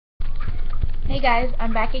Hey guys,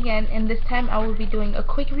 I'm back again, and this time I will be doing a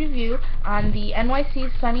quick review on the NYC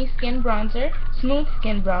Sunny Skin Bronzer, Smooth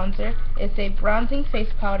Skin Bronzer. It's a bronzing face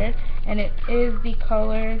powder, and it is the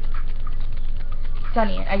color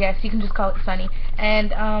Sunny, I guess. You can just call it Sunny.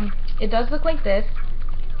 And it does look like this.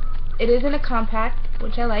 It is in a compact,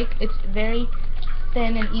 which I like. It's very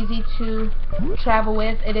thin and easy to travel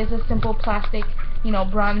with. It is a simple plastic,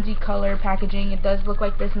 bronzy color packaging. It does look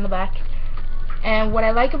like this in the back. And what I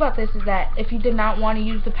like about this is that if you did not want to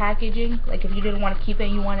use the packaging, like if you didn't want to keep it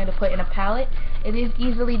and you wanted to put in a palette, it is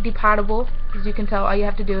easily depottable. As you can tell, all you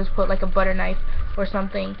have to do is put like a butter knife or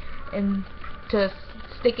something and to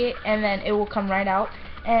stick it, and then it will come right out.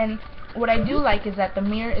 And what I do like is that the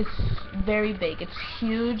mirror is very big. It's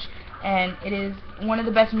huge, and it is one of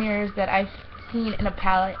the best mirrors that I've seen in a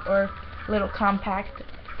palette or little compact.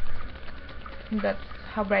 That's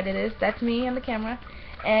how bright it is. That's me on the camera.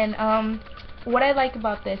 And what I like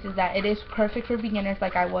about this is that it is perfect for beginners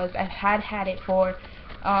like I was. I've had it for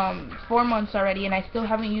 4 months already, and I still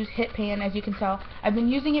haven't used hit pan. As you can tell, I've been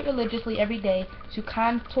using it religiously every day to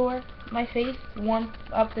contour my face, warm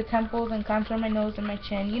up the temples, and contour my nose and my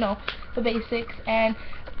chin, the basics. And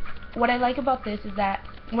what I like about this is that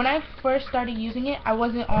when I first started using it, I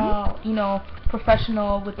wasn't all,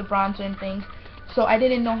 professional with the bronzer and things, so I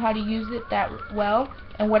didn't know how to use it that well.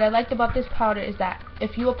 And what I liked about this powder is that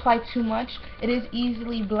if you apply too much, it is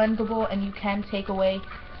easily blendable, and you can take away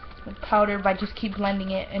the powder by just keep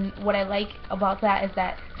blending it. And what I like about that is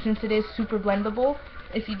that since it is super blendable,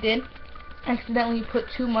 if you did accidentally put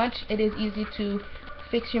too much, it is easy to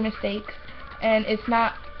fix your mistakes. And it's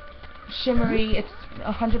not shimmery, it's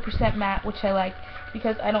 100% matte, which I like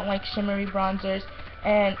because I don't like shimmery bronzers.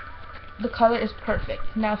 And the color is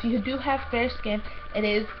perfect. Now, if you do have fair skin, it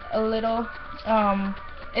is a little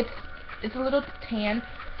it's a little tan,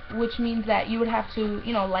 which means that you would have to,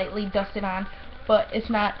 lightly dust it on, but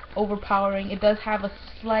it's not overpowering. It does have a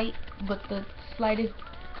slight, but the slightest,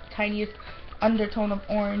 tiniest undertone of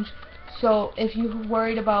orange. So if you're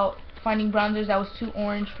worried about finding bronzers that was too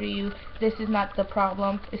orange for you, this is not the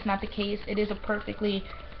problem. It's not the case. It is a perfectly,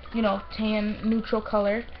 tan, neutral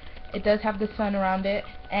color. It does have the sun around it,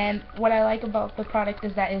 and what I like about the product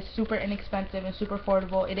is that it's super inexpensive and super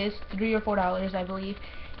affordable. It is $3 or $4, I believe,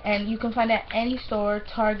 and you can find it at any store: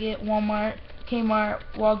 Target, Walmart, Kmart,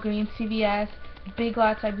 Walgreens, CVS, Big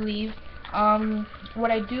Lots, I believe. What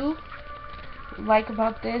I do like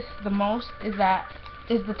about this the most is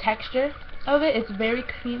the texture of it. It's very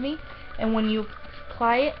creamy, and when you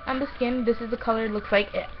apply it on the skin, this is the color it looks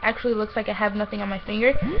like. It actually looks like I have nothing on my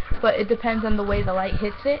finger, but it depends on the way the light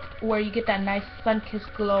hits it, where you get that nice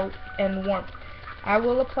sun-kissed glow and warmth. I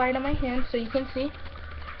will apply it on my hand so you can see.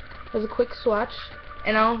 There's a quick swatch,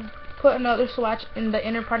 and I'll put another swatch in the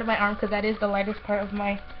inner part of my arm because that is the lightest part of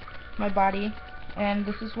my body. And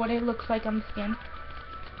this is what it looks like on the skin.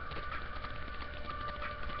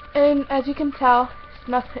 And as you can tell,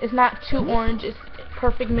 it's not too orange. It's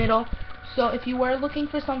perfect middle. So if you were looking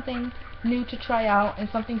for something new to try out and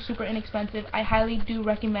something super inexpensive, I highly do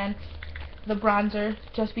recommend the bronzer,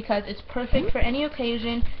 just because it's perfect for any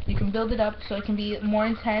occasion. You can build it up so it can be more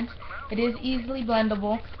intense. It is easily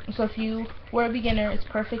blendable, so if you were a beginner, it's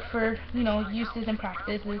perfect for, uses and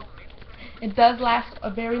practices. It does last a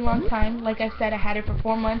very long time. Like I said, I had it for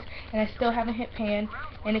 4 months, and I still haven't hit pan,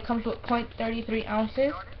 and it comes with 0.33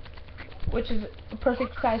 ounces, which is a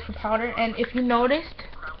perfect size for powder. And if you noticed,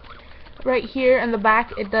 right here in the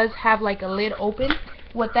back, it does have like a lid open.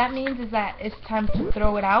 What that means is that it's time to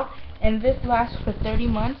throw it out, and this lasts for 30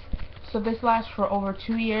 months, so this lasts for over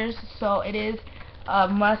 2 years. So it is a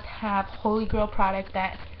must-have holy grail product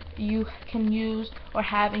that you can use or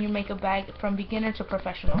have in your makeup bag from beginner to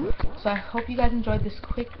professional. So I hope you guys enjoyed this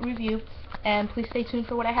quick review, and please stay tuned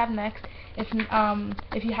for what I have next. If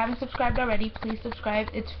you haven't subscribed already, please subscribe.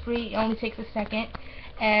 It's free. It only takes a second.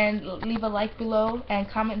 And leave a like below and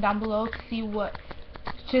comment down below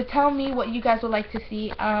to tell me what you guys would like to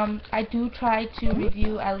see. I do try to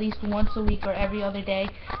review at least once a week or every other day,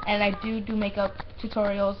 and I do makeup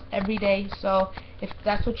tutorials every day. So if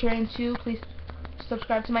that's what you're into, please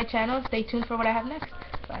subscribe to my channel. Stay tuned for what I have next.